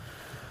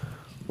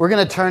We're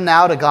going to turn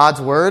now to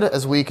God's Word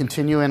as we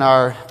continue in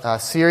our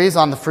series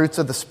on the fruits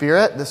of the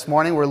Spirit. This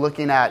morning we're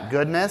looking at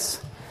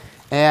goodness,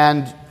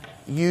 and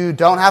you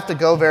don't have to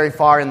go very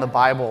far in the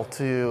Bible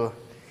to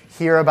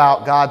hear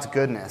about God's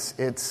goodness.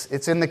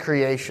 It's in the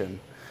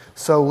creation.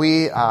 So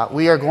we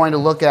are going to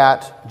look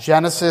at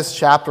Genesis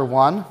chapter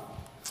 1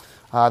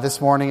 this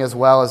morning, as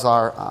well as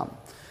our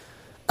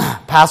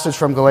passage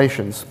from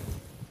Galatians.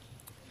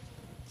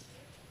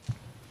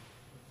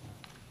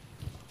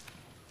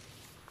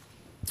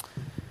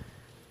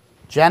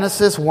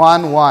 Genesis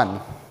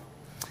 1:1.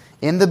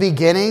 In the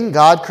beginning,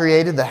 God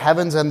created the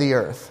heavens and the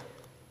earth.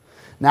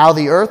 Now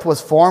the earth was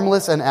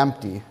formless and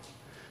empty.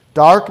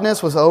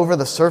 Darkness was over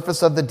the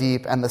surface of the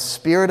deep, and the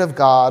Spirit of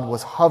God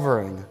was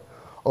hovering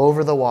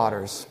over the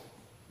waters.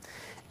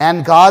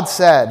 And God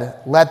said,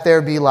 "Let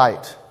there be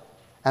light,"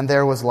 and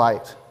there was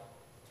light.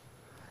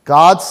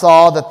 God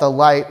saw that the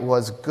light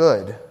was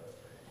good,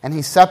 and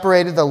he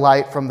separated the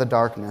light from the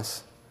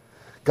darkness.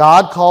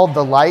 God called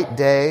the light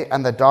day,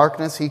 and the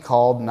darkness he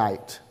called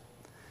night.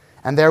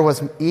 And there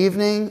was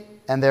evening,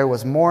 and there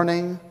was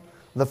morning,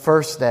 the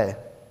first day.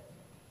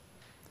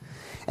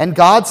 And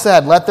God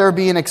said, "Let there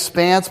be an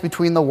expanse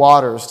between the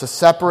waters to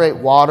separate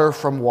water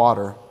from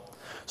water."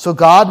 So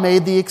God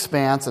made the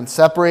expanse and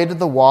separated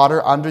the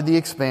water under the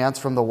expanse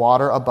from the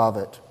water above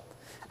it.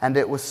 And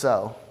it was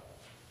so.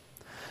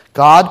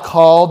 God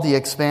called the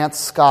expanse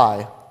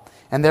sky,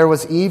 and there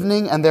was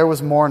evening, and there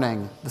was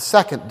morning, the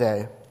second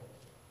day.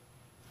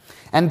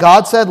 And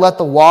God said, "Let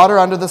the water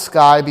under the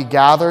sky be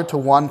gathered to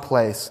one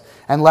place,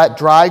 and let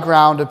dry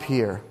ground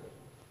appear."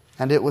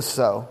 And it was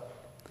so.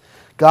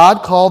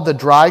 God called the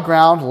dry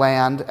ground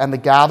land, and the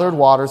gathered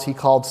waters he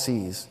called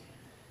seas.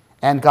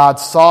 And God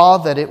saw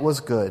that it was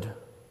good.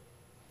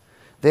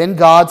 Then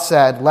God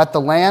said, "Let the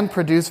land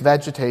produce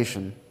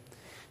vegetation,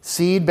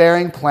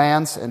 seed-bearing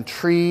plants and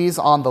trees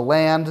on the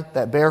land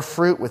that bear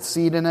fruit with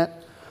seed in it,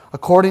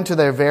 according to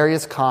their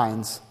various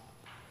kinds."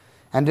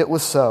 And it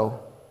was so.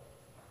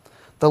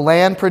 The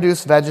land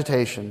produced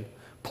vegetation,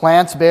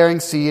 plants bearing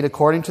seed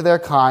according to their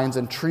kinds,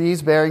 and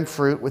trees bearing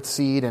fruit with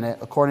seed in it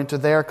according to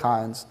their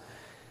kinds.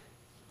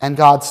 And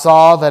God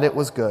saw that it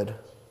was good.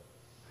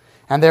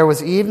 And there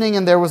was evening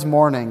and there was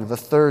morning, the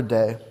third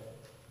day.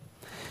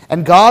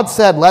 And God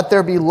said, "Let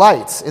there be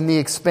lights in the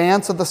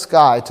expanse of the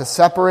sky to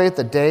separate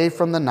the day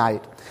from the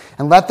night,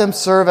 and let them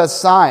serve as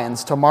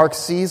signs to mark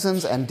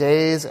seasons and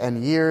days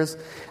and years,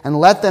 and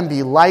let them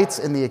be lights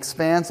in the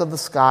expanse of the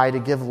sky to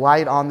give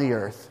light on the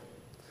earth."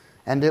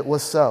 And it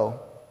was so.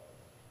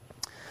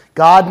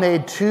 God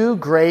made two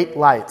great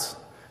lights,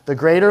 the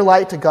greater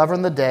light to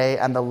govern the day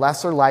and the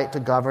lesser light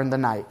to govern the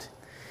night.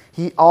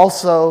 He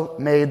also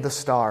made the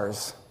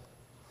stars.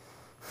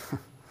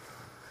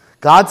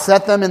 God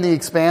set them in the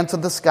expanse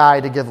of the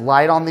sky to give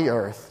light on the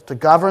earth, to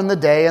govern the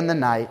day and the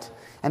night,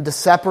 and to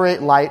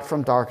separate light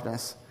from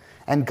darkness.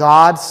 And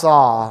God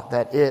saw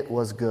that it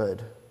was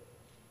good.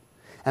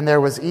 And there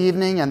was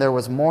evening and there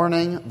was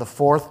morning, the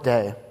fourth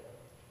day.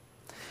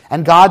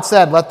 And God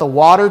said, "Let the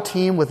water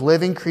teem with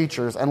living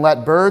creatures, and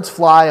let birds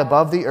fly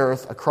above the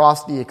earth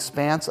across the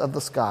expanse of the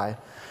sky."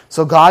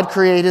 So God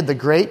created the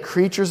great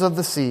creatures of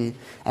the sea,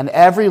 and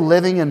every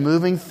living and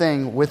moving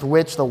thing with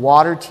which the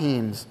water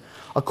teems,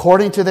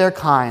 according to their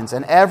kinds,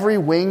 and every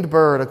winged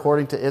bird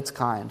according to its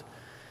kind.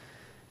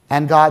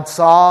 And God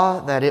saw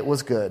that it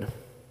was good.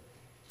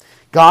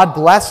 God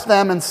blessed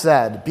them and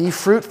said, "Be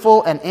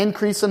fruitful and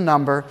increase in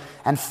number,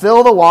 and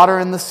fill the water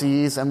in the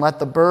seas, and let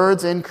the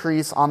birds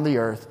increase on the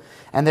earth."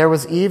 And there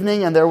was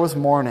evening and there was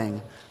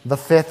morning, the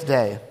fifth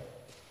day.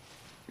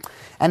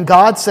 And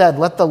God said,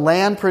 "Let the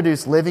land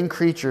produce living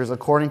creatures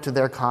according to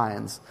their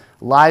kinds,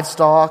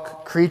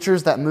 livestock,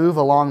 creatures that move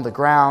along the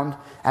ground,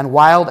 and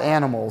wild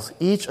animals,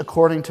 each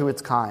according to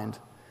its kind."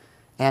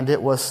 And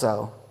it was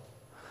so.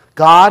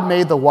 God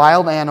made the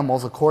wild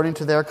animals according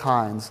to their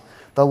kinds,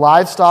 the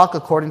livestock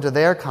according to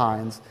their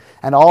kinds,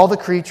 and all the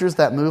creatures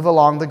that move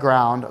along the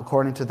ground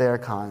according to their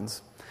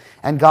kinds.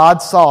 And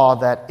God saw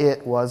that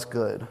it was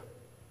good.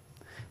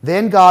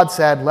 Then God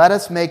said, "Let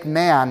us make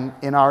man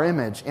in our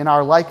image, in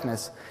our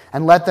likeness,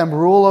 and let them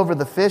rule over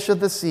the fish of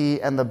the sea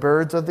and the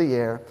birds of the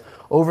air,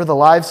 over the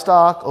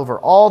livestock, over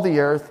all the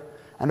earth,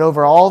 and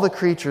over all the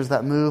creatures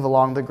that move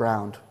along the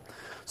ground."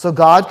 So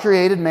God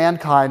created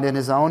mankind in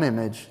his own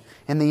image.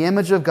 In the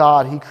image of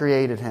God he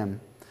created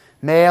him.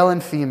 Male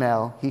and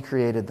female he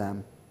created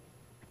them.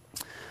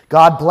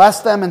 God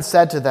blessed them and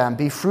said to them,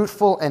 "Be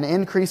fruitful and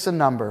increase in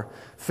number,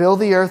 fill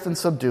the earth and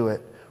subdue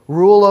it.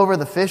 Rule over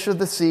the fish of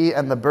the sea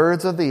and the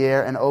birds of the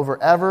air, and over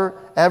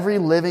every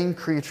living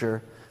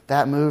creature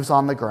that moves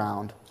on the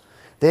ground."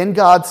 Then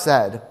God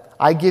said,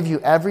 "I give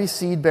you every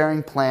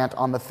seed-bearing plant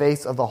on the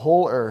face of the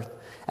whole earth,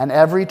 and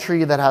every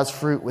tree that has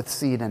fruit with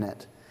seed in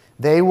it.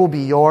 They will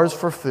be yours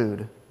for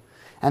food.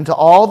 And to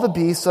all the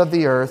beasts of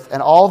the earth,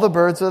 and all the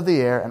birds of the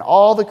air, and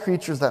all the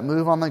creatures that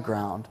move on the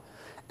ground,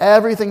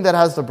 everything that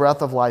has the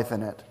breath of life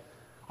in it,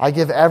 I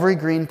give every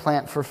green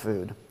plant for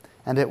food."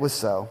 And it was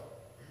so.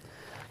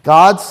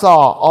 God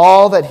saw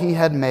all that he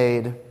had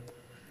made,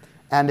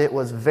 and it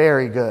was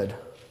very good.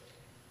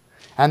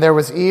 And there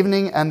was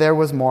evening and there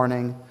was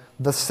morning,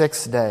 the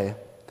sixth day.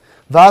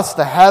 Thus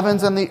the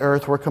heavens and the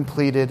earth were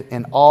completed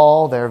in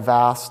all their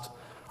vast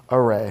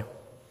array.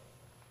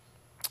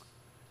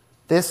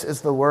 This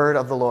is the word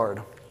of the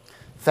Lord.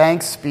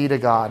 Thanks be to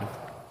God.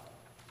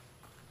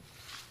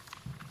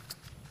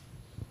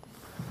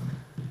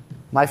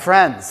 My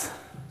friends,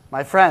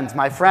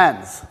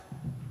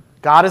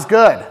 God is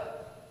good.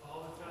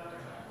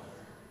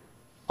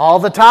 All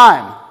the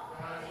time.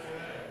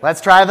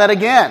 Let's try that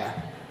again.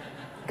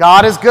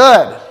 God is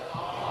good.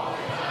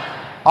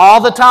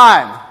 All the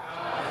time.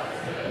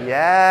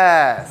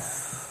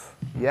 Yes.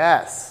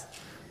 Yes.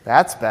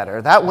 That's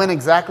better. That went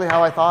exactly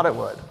how I thought it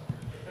would.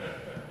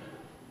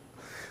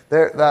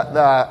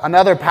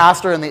 Another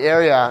pastor in the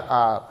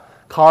area,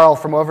 Carl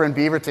from over in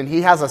Beaverton,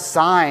 he has a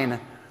sign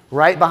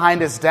right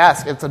behind his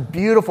desk. It's a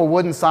beautiful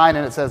wooden sign,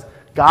 and it says,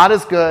 God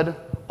is good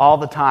all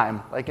the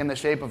time, like in the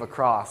shape of a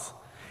cross.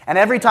 And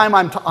every time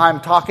I'm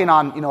talking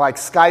on, like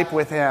Skype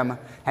with him,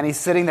 and he's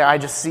sitting there, I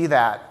just see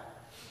that.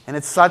 And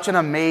it's such an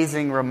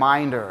amazing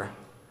reminder.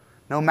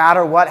 No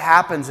matter what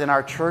happens in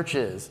our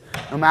churches,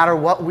 no matter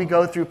what we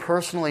go through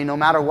personally, no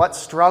matter what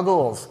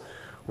struggles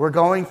we're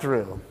going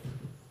through,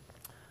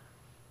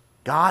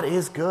 God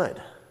is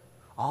good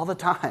all the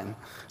time.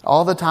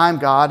 All the time,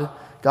 God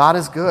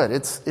is good.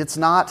 It's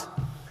not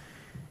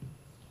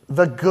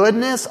the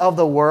goodness of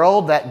the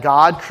world that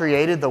God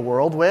created the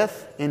world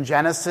with in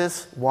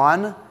Genesis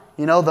 1.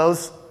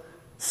 Those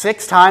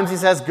 6 times he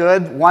says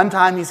good, 1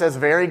 time he says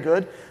very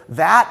good.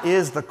 That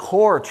is the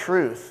core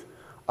truth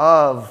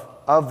of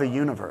the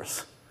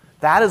universe.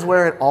 That is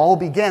where it all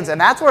begins. And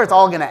that's where it's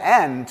all going to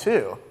end,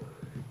 too,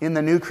 in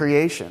the new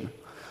creation.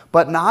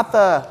 But not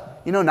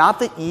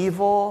the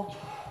evil,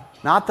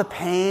 not the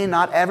pain,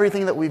 not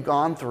everything that we've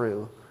gone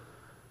through.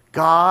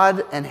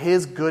 God and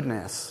His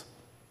goodness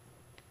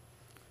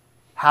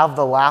have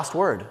the last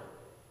word.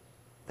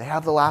 They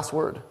have the last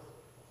word.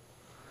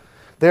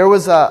 There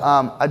was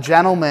a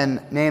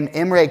gentleman named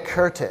Imre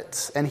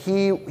Kertész, and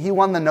he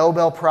won the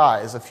Nobel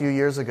Prize a few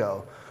years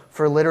ago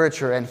for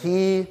literature, and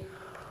he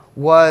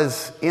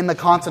was in the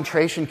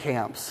concentration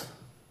camps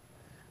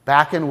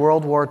back in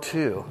World War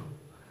II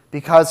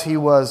because he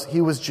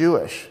was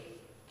Jewish.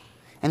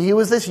 And he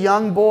was this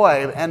young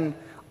boy, and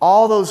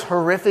all those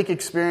horrific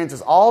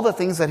experiences, all the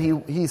things that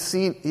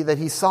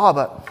he saw,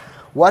 but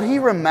what he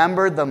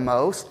remembered the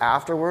most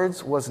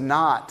afterwards was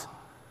not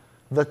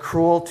the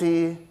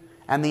cruelty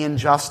and the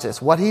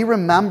injustice. What he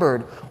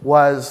remembered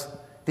was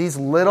these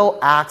little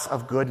acts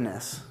of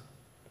goodness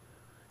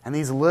and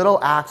these little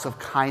acts of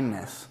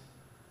kindness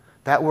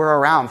that were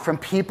around. From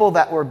people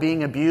that were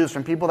being abused,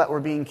 from people that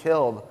were being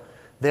killed,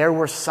 there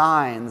were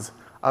signs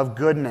of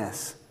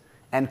goodness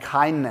and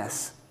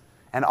kindness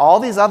and all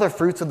these other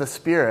fruits of the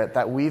Spirit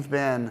that we've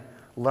been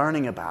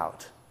learning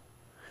about.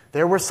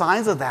 There were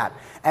signs of that.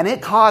 And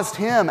it caused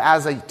him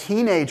as a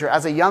teenager,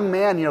 as a young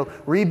man,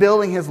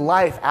 rebuilding his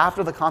life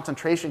after the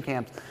concentration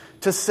camps,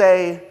 to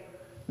say,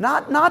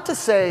 not to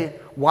say,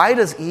 why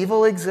does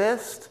evil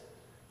exist?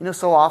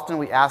 So often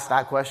we ask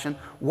that question.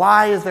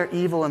 Why is there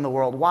evil in the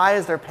world? Why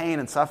is there pain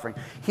and suffering?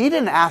 He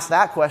didn't ask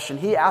that question.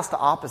 He asked the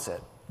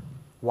opposite.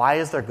 Why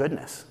is there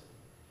goodness?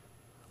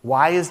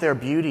 Why is there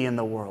beauty in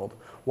the world?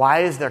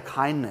 Why is there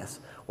kindness?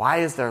 Why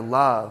is there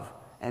love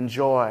and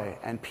joy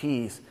and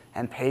peace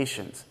and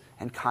patience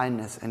and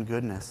kindness and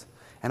goodness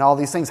and all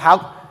these things?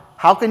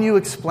 How can you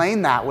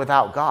explain that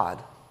without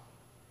God?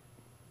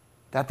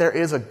 That there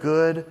is a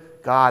good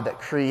God that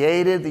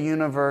created the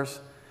universe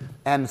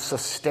and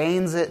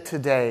sustains it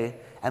today,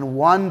 and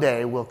one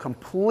day will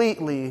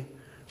completely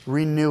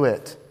renew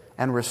it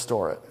and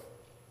restore it.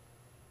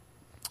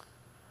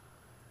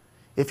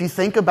 If you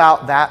think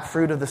about that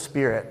fruit of the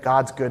Spirit,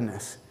 God's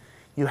goodness,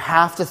 you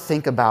have to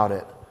think about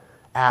it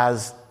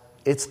as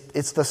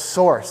it's the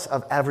source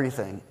of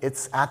everything.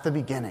 It's at the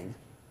beginning.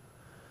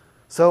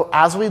 So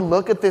as we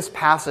look at this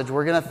passage,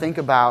 we're going to think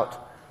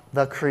about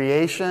the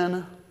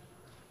creation,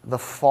 the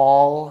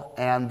fall,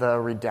 and the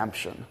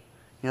redemption.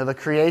 The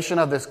creation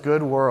of this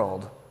good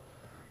world,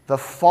 the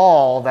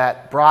fall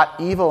that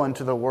brought evil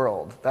into the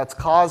world, that's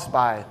caused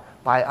by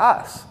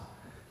us,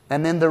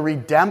 and then the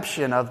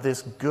redemption of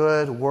this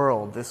good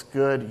world, this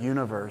good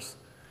universe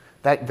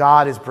that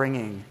God is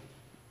bringing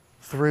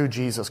through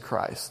Jesus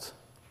Christ.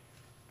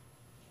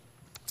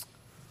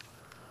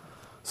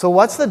 So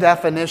what's the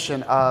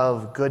definition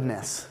of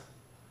goodness?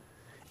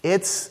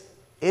 It's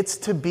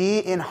to be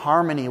in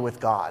harmony with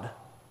God.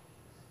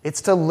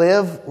 It's to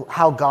live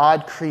how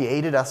God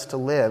created us to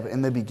live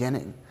in the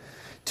beginning.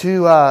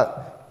 To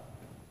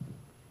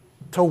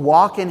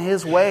walk in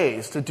His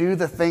ways, to do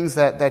the things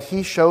that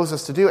He shows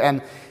us to do.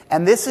 And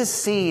this is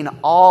seen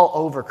all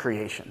over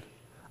creation.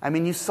 I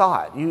mean, you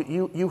saw it.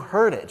 You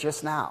heard it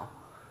just now.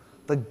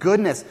 The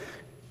goodness.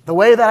 The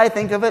way that I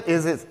think of it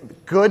is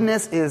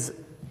goodness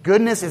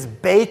is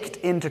baked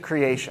into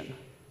creation.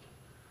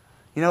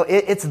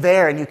 It's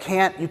there and you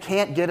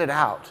can't get it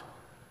out.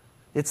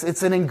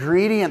 It's an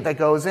ingredient that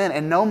goes in,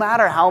 and no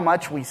matter how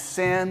much we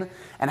sin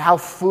and how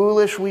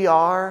foolish we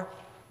are,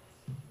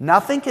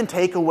 nothing can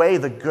take away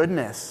the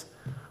goodness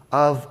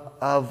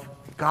of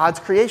God's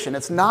creation.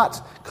 It's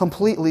not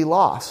completely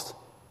lost.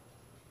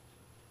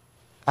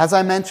 As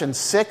I mentioned,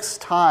 6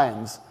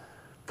 times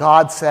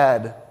God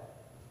said,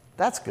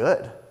 that's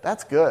good.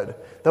 That's good.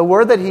 The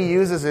word that he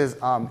uses is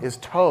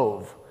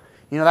tov.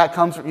 You know, that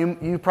comes from,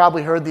 you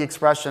probably heard the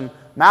expression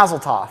mazel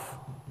tov.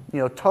 You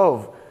know,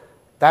 tov.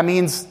 That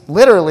means,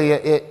 literally,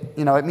 it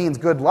means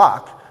good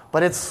luck.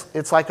 But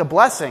it's like a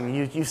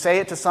blessing. You say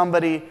it to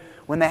somebody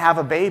when they have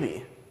a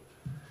baby.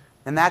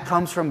 And that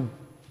comes from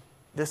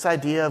this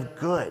idea of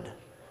good.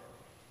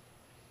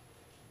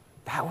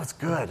 That was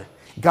good.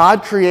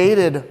 God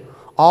created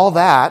all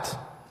that.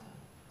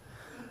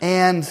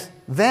 And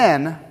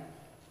then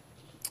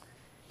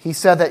he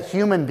said that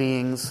human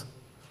beings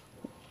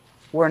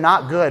were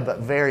not good, but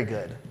very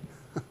good.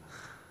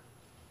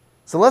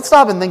 So let's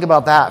stop and think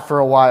about that for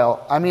a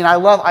while. I mean,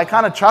 I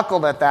kind of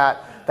chuckled at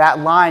that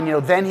line,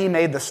 then he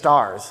made the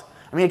stars.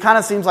 I mean, it kind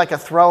of seems like a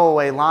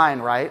throwaway line,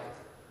 right?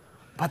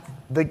 But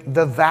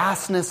the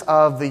vastness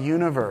of the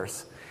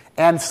universe.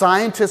 And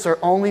scientists are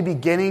only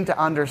beginning to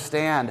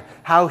understand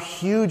how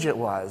huge it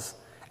was.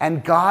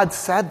 And God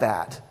said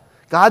that.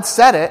 God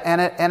said it,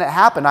 and it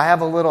happened. I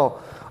have a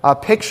little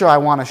picture I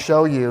want to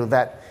show you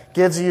that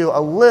gives you a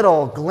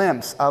little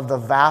glimpse of the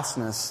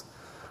vastness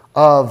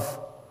of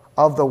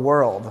the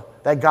world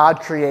that God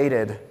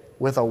created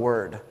with a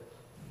word.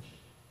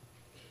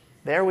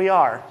 There we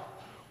are.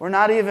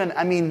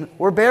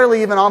 We're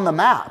barely even on the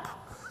map.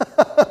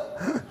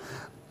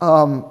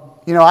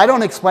 I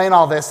don't explain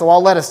all this, so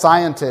I'll let a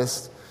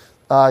scientist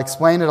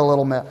explain it a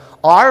little bit.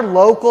 Our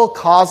local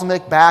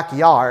cosmic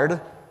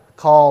backyard,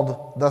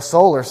 called the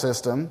solar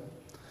system,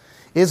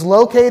 is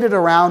located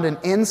around an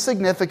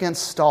insignificant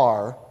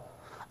star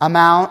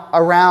among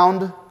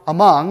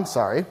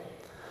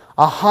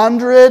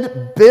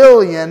 100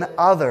 billion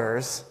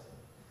others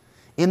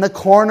in the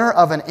corner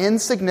of an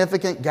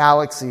insignificant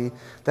galaxy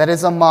that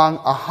is among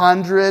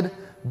 100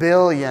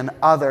 billion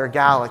other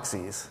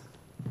galaxies.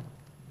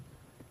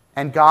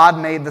 And God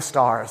made the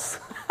stars.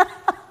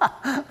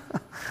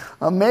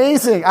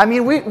 Amazing. I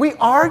mean, we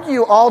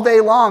argue all day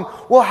long.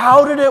 Well,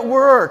 how did it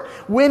work?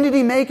 When did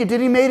he make it?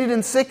 Did he make it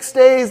in 6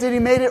 days? Did he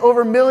make it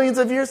over millions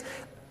of years?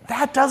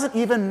 That doesn't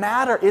even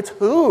matter. It's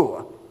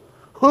who.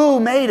 Who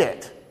made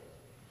it?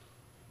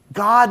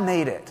 God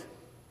made it.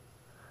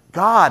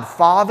 God,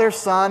 Father,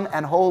 Son,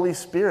 and Holy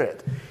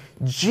Spirit.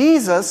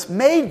 Jesus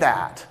made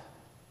that.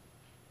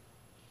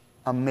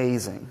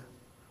 Amazing.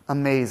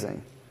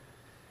 Amazing.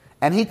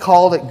 And he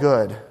called it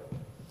good.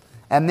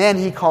 And then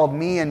he called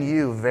me and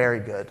you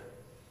very good.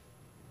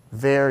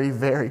 Very,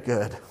 very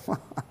good.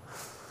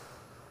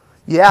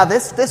 Yeah,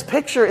 this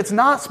picture, it's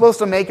not supposed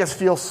to make us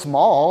feel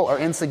small or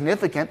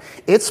insignificant.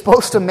 It's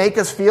supposed to make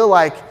us feel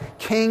like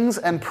kings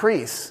and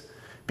priests.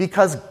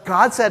 Because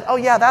God said, oh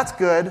yeah, that's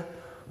good,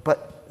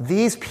 but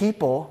these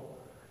people,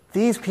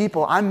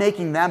 I'm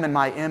making them in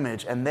my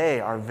image, and they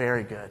are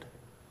very good.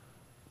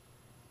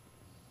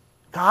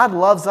 God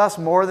loves us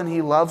more than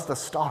he loves the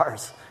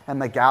stars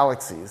and the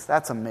galaxies.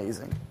 That's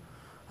amazing.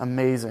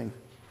 Amazing.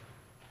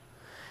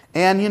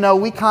 And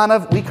we kind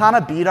of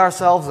beat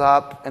ourselves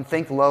up and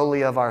think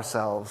lowly of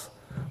ourselves.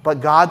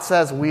 But God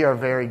says we are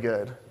very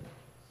good.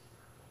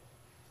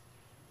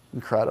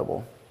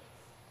 Incredible.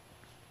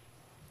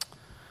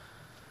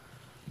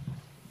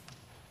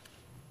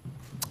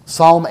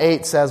 Psalm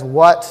 8 says,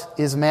 "What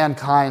is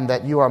mankind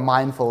that you are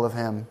mindful of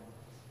him,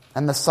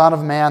 and the Son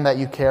of Man that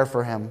you care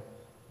for him?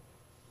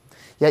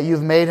 Yet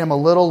you've made him a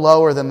little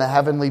lower than the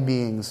heavenly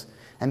beings,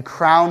 and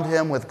crowned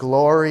him with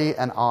glory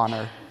and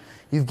honor.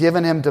 You've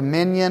given him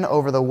dominion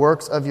over the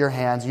works of your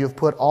hands. You have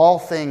put all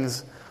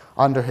things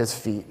under his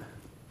feet."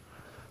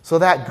 So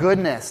that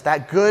goodness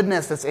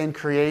that's in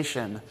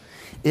creation,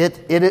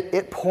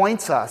 it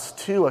points us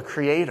to a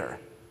creator.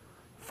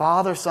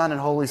 Father, Son,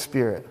 and Holy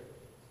Spirit.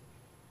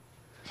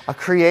 A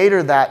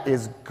creator that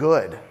is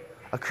good.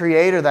 A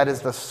creator that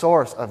is the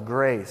source of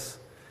grace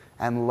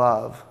and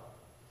love.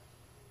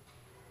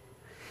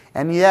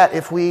 And yet,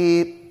 if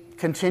we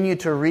continue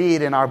to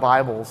read in our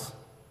Bibles,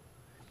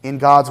 in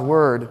God's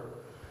Word,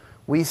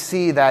 we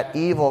see that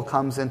evil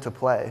comes into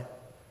play.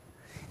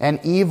 And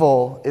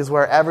evil is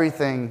where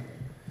everything,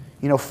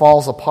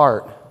 falls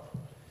apart.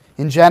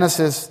 In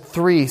Genesis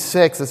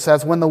 3:6, it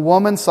says, "When the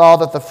woman saw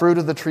that the fruit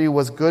of the tree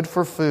was good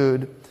for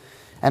food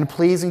and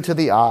pleasing to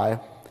the eye,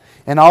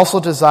 and also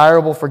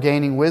desirable for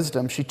gaining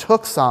wisdom, she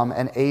took some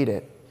and ate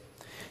it.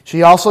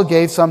 She also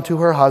gave some to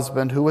her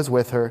husband who was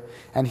with her,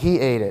 and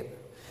he ate it.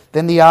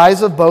 Then the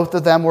eyes of both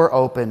of them were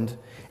opened,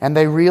 and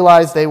they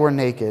realized they were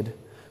naked.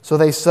 So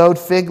they sewed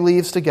fig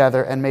leaves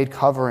together and made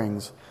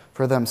coverings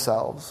for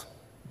themselves."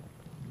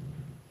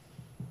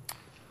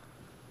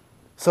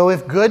 So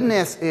if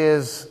goodness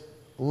is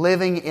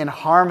living in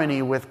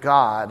harmony with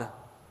God,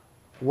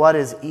 what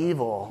is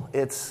evil?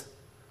 It's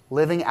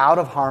living out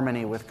of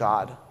harmony with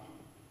God.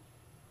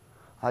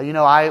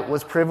 I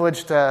was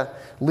privileged to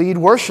lead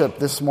worship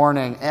this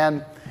morning,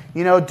 and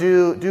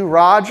do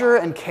Roger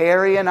and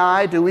Carrie and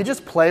I, do we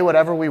just play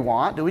whatever we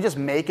want? Do we just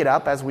make it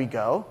up as we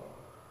go?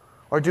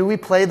 Or do we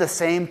play the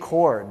same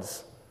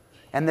chords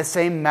and the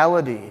same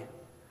melody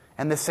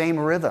and the same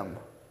rhythm.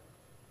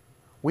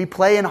 We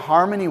play in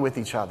harmony with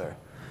each other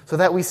so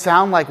that we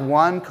sound like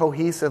one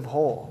cohesive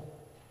whole.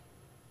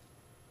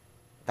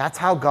 That's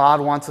how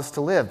God wants us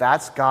to live.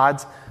 That's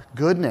God's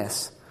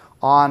goodness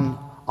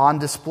on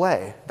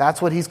display.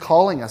 That's what he's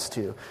calling us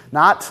to.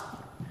 Not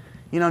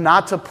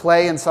to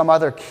play in some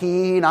other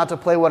key, not to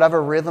play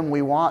whatever rhythm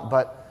we want,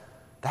 but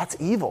that's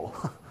evil.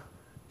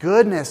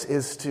 Goodness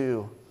is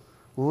to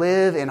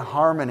live in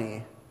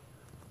harmony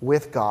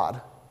with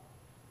God.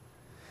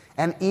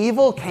 And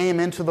evil came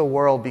into the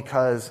world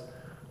because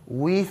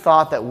we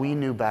thought that we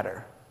knew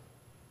better.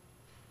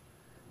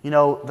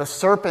 The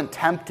serpent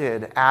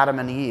tempted Adam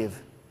and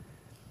Eve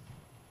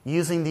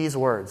using these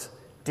words.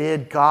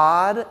 Did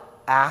God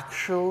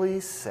actually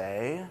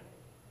say?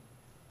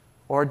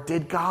 Or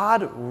did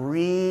God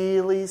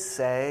really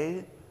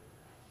say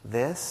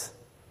this?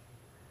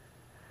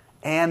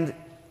 And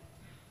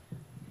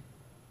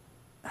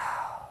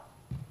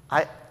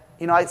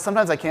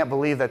sometimes I can't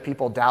believe that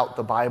people doubt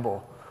the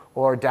Bible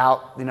or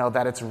doubt,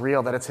 that it's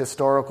real, that it's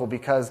historical,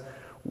 because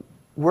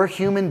we're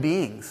human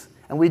beings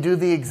and we do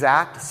the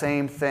exact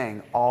same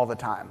thing all the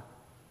time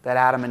that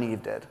Adam and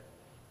Eve did.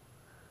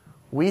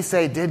 We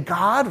say, did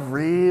God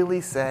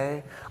really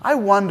say? I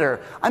wonder.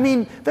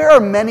 There are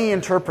many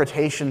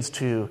interpretations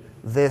to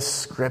this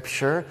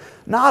scripture.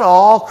 Not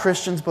all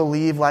Christians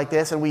believe like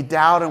this, and we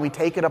doubt and we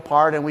take it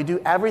apart and we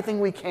do everything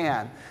we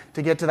can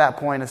to get to that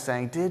point of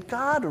saying, did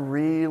God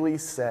really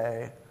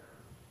say?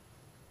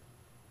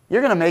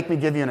 You're going to make me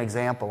give you an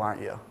example,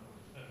 aren't you?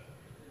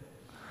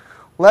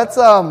 Let's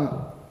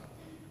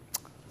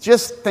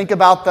just think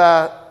about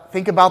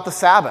the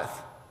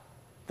Sabbath.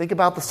 Think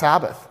about the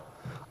Sabbath.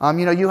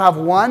 You have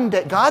one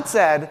day. God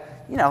said,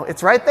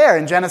 it's right there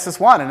in Genesis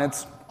 1, and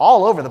it's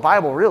all over the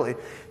Bible, really.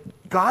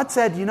 God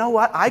said, you know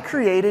what? I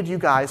created you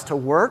guys to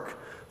work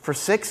for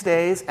 6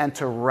 days and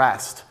to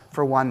rest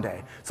for one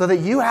day, so that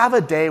you have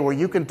a day where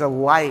you can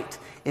delight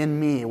in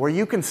me, where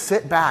you can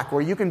sit back,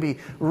 where you can be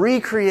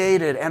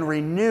recreated and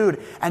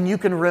renewed, and you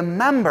can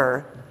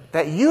remember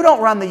that you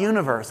don't run the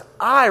universe.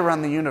 I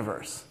run the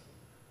universe.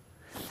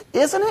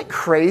 Isn't it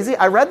crazy?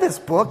 I read this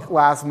book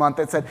last month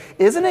that said,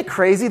 isn't it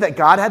crazy that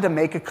God had to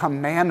make a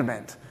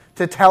commandment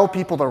to tell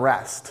people to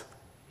rest?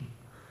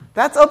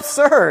 That's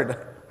absurd.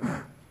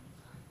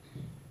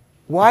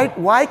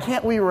 Why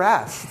can't we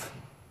rest?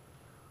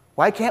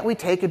 Why can't we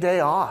take a day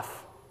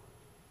off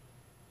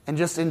and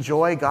just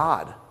enjoy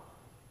God?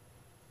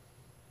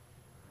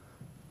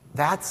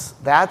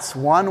 That's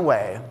one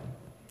way.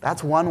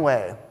 That's one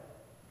way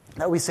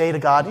that we say to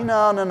God,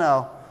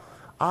 no.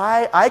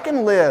 I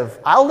can live.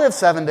 I'll live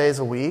 7 days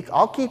a week.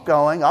 I'll keep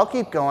going.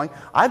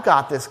 I've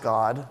got this,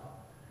 God.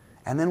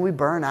 And then we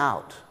burn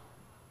out.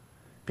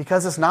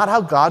 Because it's not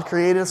how God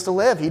created us to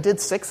live. He did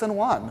 6 and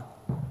 1.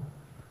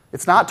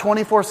 It's not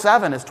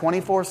 24/7. It's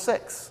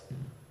 24/6.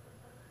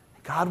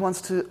 God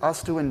wants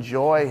us to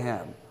enjoy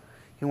Him.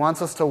 He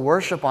wants us to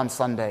worship on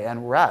Sunday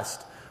and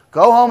rest.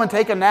 Go home and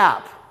take a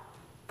nap.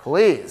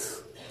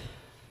 Please.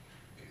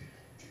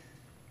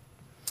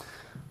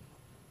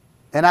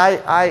 And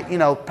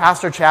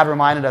Pastor Chad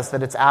reminded us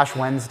that it's Ash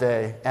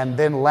Wednesday, and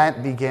then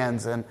Lent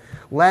begins. And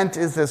Lent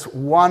is this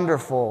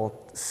wonderful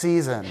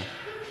season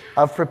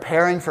of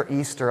preparing for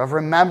Easter, of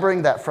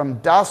remembering that from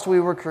dust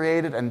we were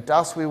created and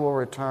dust we will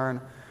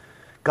return.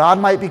 God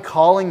might be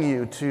calling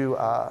you to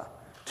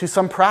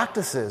some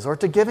practices or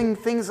to giving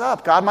things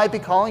up. God might be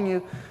calling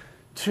you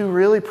to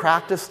really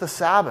practice the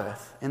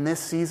Sabbath in this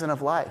season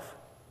of life.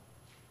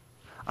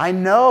 I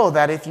know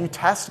that if you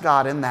test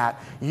God in that,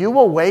 you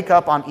will wake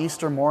up on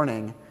Easter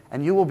morning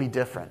and you will be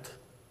different.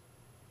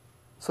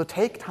 So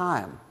take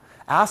time.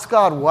 Ask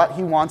God what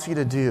He wants you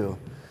to do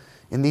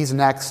in these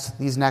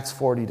next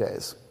 40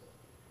 days.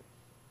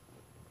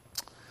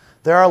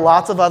 There are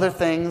lots of other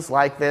things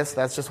like this.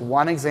 That's just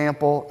one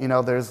example.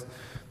 There's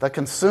the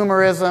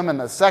consumerism and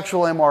the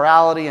sexual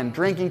immorality and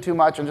drinking too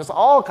much and just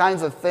all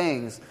kinds of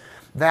things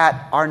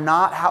that are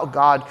not how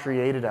God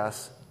created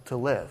us to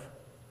live.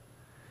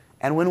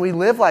 And when we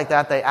live like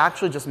that, they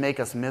actually just make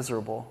us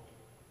miserable.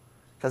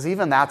 Because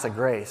even that's a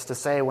grace, to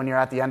say when you're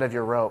at the end of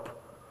your rope,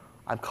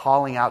 I'm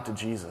calling out to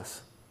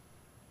Jesus,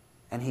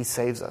 and He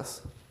saves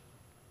us.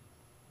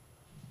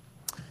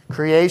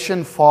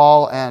 Creation,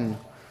 fall, and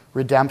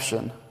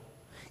redemption.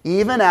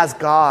 Even as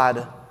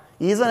God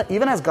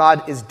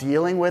is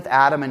dealing with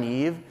Adam and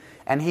Eve,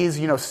 and He's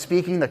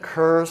speaking the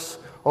curse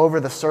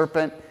over the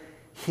serpent,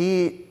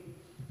 He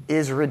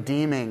is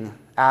redeeming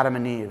Adam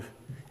and Eve.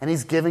 And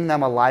He's giving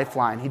them a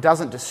lifeline. He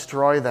doesn't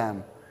destroy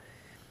them.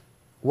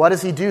 What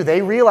does He do?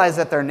 They realize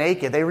that they're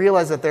naked. They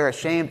realize that they're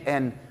ashamed,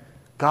 and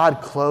God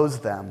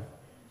clothes them.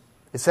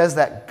 It says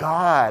that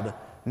God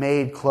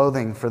made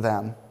clothing for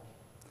them.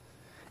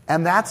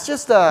 And that is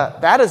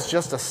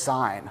just a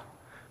sign.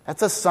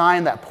 That's a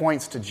sign that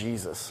points to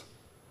Jesus.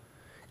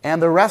 And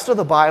the rest of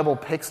the Bible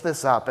picks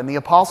this up. And the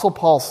Apostle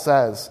Paul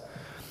says,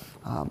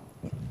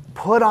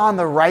 put on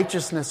the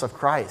righteousness of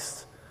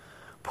Christ.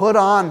 Put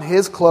on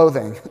His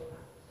clothing.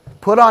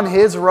 Put on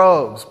His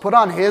robes. Put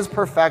on His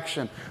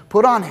perfection.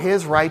 Put on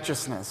His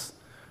righteousness.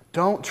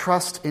 Don't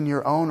trust in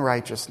your own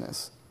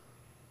righteousness.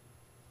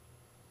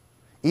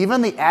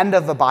 Even the end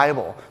of the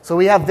Bible. So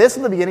we have this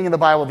in the beginning of the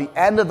Bible, the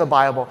end of the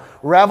Bible.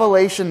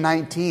 Revelation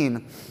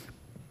 19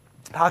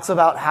 talks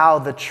about how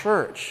the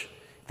church,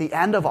 the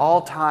end of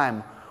all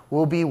time,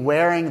 will be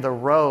wearing the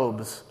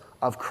robes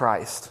of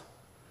Christ.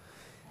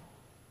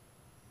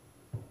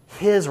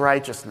 His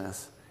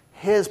righteousness,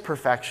 His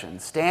perfection,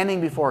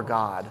 standing before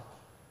God,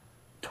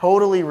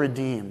 totally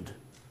redeemed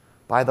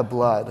by the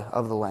blood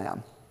of the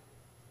Lamb.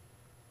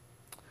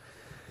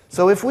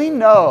 So if we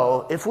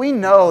know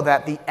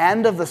that the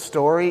end of the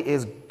story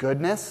is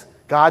goodness,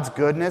 God's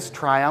goodness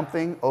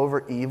triumphing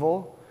over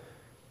evil,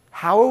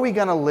 how are we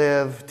going to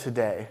live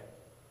today?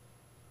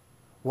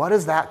 What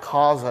does that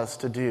cause us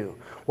to do?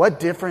 What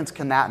difference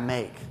can that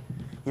make,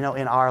 in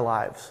our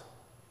lives?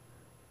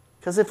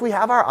 Because if we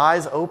have our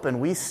eyes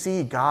open, we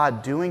see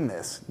God doing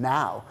this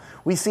now.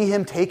 We see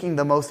Him taking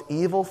the most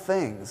evil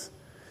things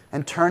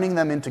and turning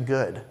them into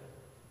good.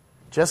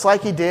 Just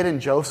like He did in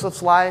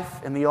Joseph's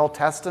life in the Old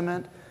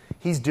Testament,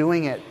 He's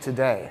doing it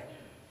today.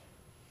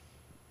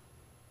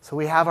 So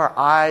we have our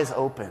eyes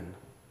open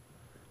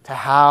to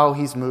how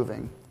He's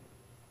moving.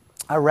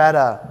 I read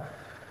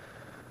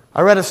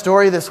a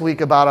story this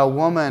week about a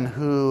woman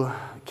who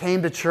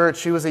came to church.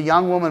 She was a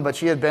young woman, but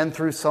she had been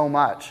through so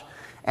much.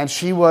 And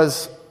she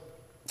was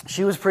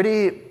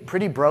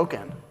pretty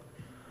broken,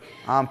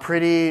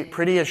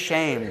 pretty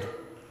ashamed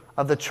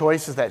of the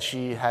choices that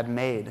she had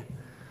made.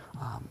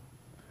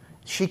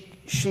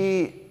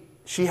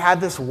 She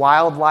had this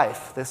wild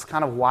life, this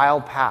kind of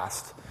wild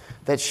past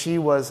that she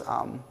was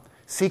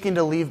seeking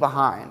to leave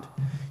behind.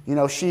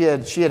 She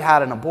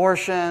had an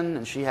abortion,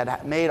 and she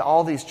had made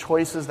all these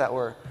choices that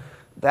were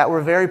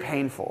very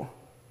painful.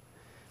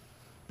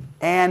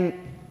 And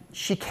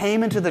she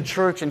came into the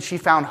church and she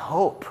found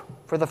hope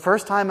for the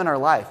first time in her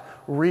life,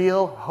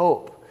 real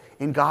hope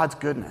in God's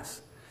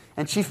goodness.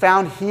 And she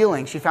found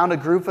healing. She found a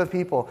group of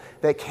people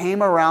that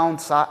came around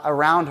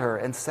her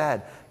and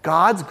said,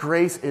 God's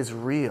grace is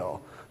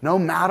real, no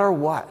matter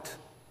what.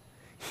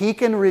 He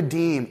can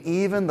redeem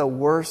even the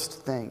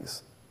worst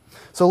things.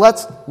 So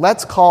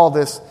let's call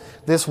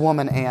this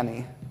woman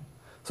Annie.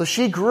 So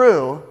she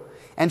grew,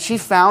 and she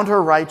found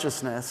her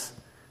righteousness,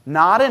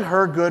 not in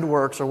her good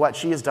works or what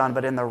she has done,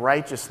 but in the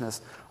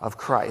righteousness of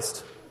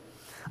Christ.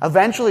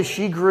 Eventually,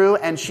 she grew,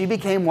 and she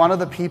became one of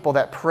the people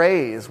that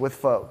prays with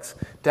folks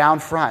down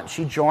front.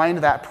 She joined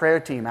that prayer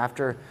team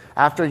after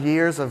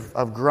years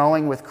of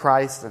growing with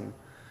Christ and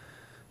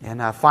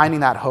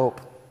finding that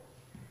hope.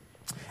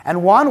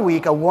 And one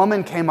week, a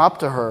woman came up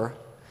to her,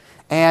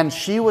 and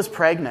she was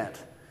pregnant,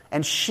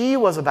 and she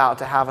was about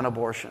to have an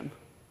abortion.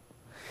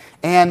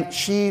 And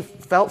she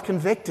felt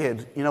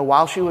convicted,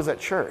 while she was at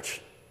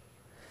church.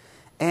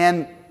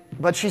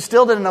 But she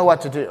still didn't know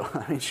what to do.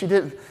 I mean,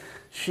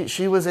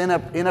 she was in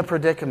a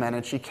predicament,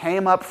 and she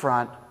came up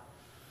front,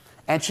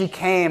 and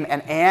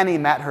Annie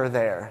met her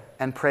there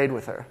and prayed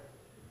with her.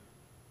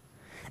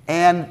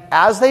 And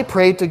as they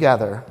prayed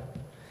together,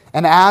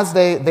 and as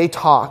they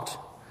talked,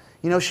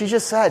 she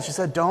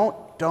said,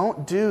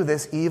 don't do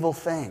this evil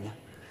thing.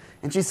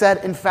 And she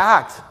said, in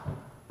fact,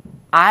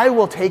 I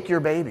will take your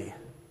baby.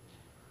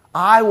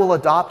 I will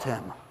adopt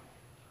him.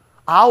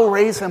 I'll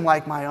raise him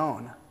like my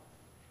own.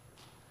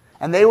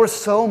 And they were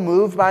so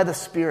moved by the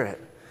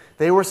Spirit.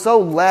 They were so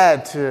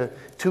led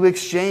to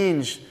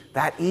exchange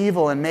that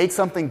evil and make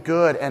something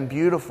good and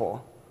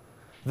beautiful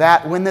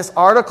that when this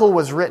article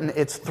was written,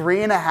 it's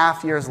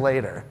 3.5 years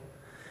later.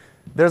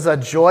 There's a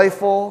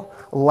joyful,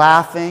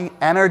 laughing,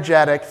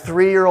 energetic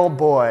 3-year-old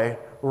boy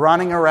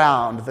running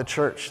around the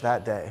church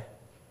that day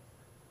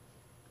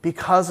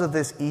because of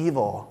this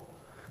evil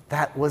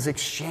that was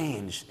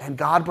exchanged. And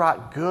God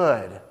brought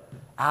good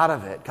out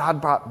of it. God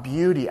brought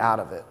beauty out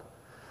of it.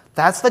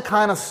 That's the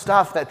kind of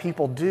stuff that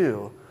people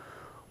do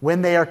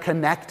when they are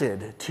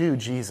connected to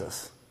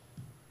Jesus.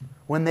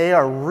 When they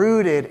are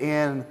rooted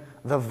in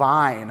the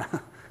vine.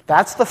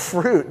 That's the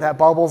fruit that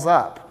bubbles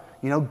up.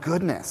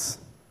 Goodness.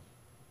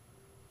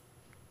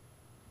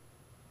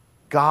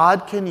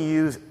 God can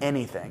use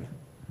anything.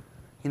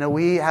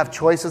 We have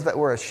choices that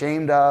we're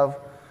ashamed of.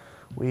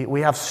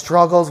 We have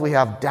struggles, we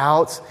have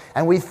doubts,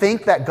 and we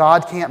think that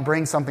God can't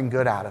bring something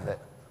good out of it.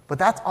 But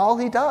that's all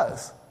He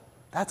does.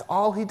 That's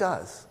all He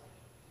does.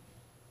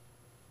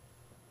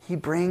 He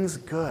brings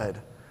good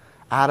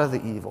out of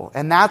the evil.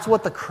 And that's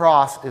what the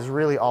cross is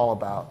really all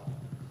about.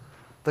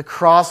 The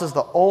cross is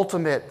the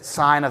ultimate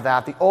sign of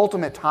that, the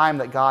ultimate time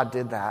that God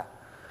did that.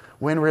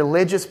 When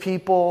religious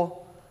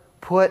people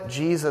put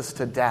Jesus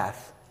to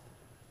death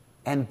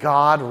and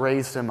God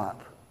raised Him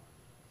up.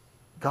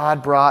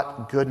 God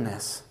brought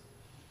goodness.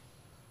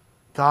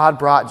 God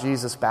brought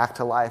Jesus back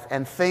to life.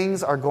 And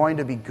things are going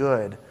to be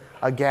good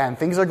again.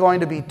 Things are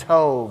going to be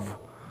tov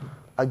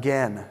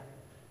again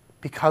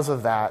because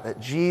of that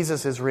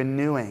Jesus is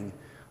renewing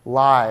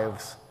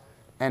lives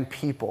and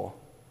people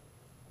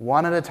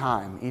one at a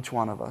time, each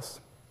one of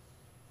us.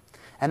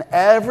 And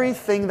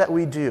everything that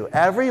we do,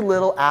 every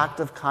little act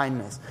of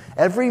kindness,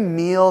 every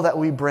meal that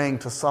we bring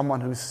to someone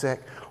who's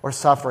sick or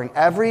suffering,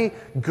 every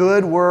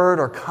good word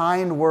or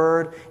kind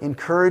word,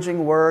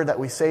 encouraging word that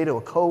we say to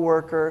a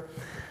coworker,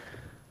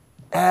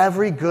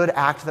 every good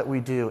act that we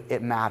do,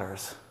 it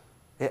matters.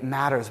 It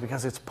matters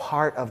because it's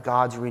part of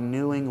God's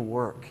renewing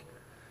work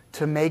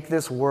to make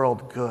this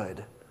world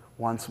good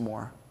once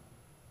more.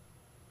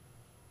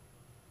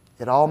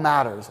 It all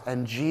matters,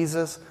 and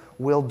Jesus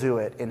will do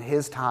it in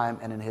His time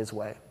and in His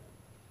way.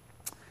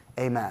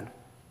 Amen.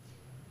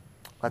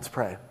 Let's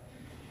pray.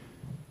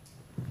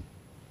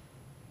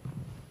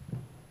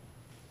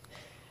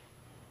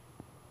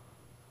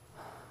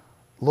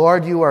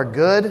 Lord, you are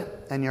good,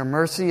 and your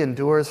mercy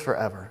endures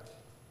forever.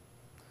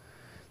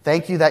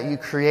 Thank you that you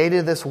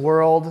created this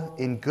world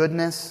in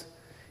goodness.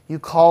 You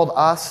called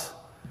us,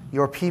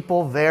 your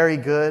people, very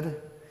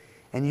good,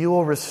 and you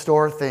will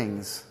restore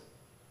things.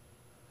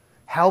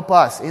 Help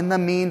us in the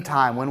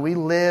meantime, when we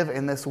live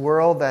in this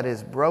world that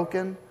is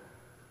broken,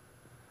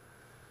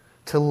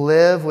 to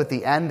live with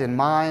the end in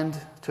mind,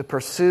 to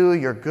pursue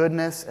your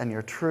goodness and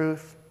your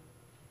truth,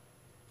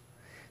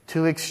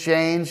 to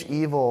exchange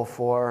evil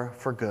for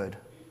good,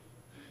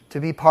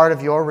 to be part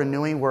of your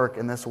renewing work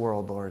in this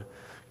world, Lord.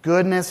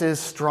 Goodness is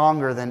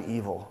stronger than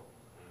evil.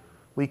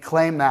 We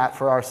claim that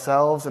for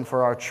ourselves and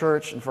for our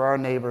church and for our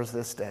neighbors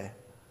this day.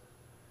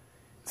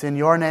 It's in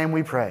your name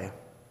we pray.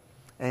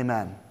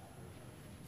 Amen.